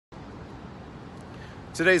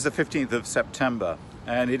Today is the 15th of September,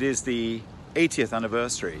 and it is the 80th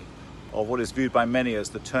anniversary of what is viewed by many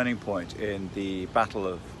as the turning point in the Battle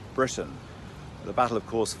of Britain. The battle, of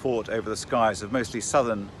course, fought over the skies of mostly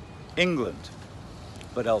southern England,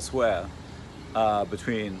 but elsewhere,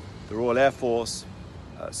 between the Royal Air Force,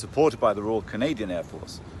 supported by the Royal Canadian Air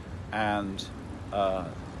Force, and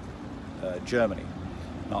Germany,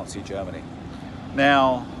 Nazi Germany.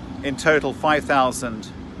 Now, in total, 5,000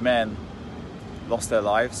 men lost their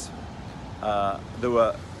lives. There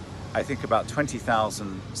were, I think, about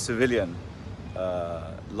 20,000 civilian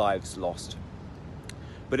lives lost.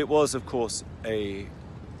 But it was, of course, a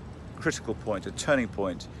critical point, a turning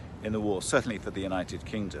point in the war, certainly for the United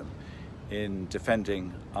Kingdom, in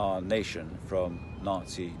defending our nation from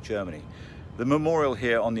Nazi Germany. The memorial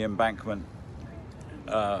here on the embankment,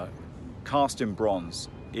 cast in bronze,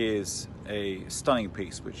 is a stunning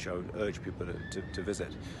piece which I would urge people to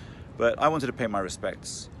visit. But I wanted to pay my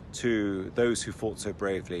respects to those who fought so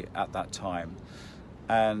bravely at that time.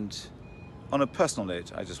 And on a personal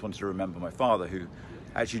note, I just wanted to remember my father, who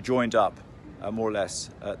actually joined up more or less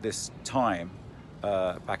at this time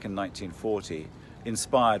back in 1940,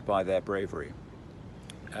 inspired by their bravery,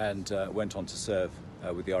 and went on to serve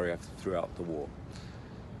with the RAF throughout the war.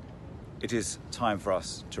 It is time for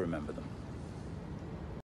us to remember them.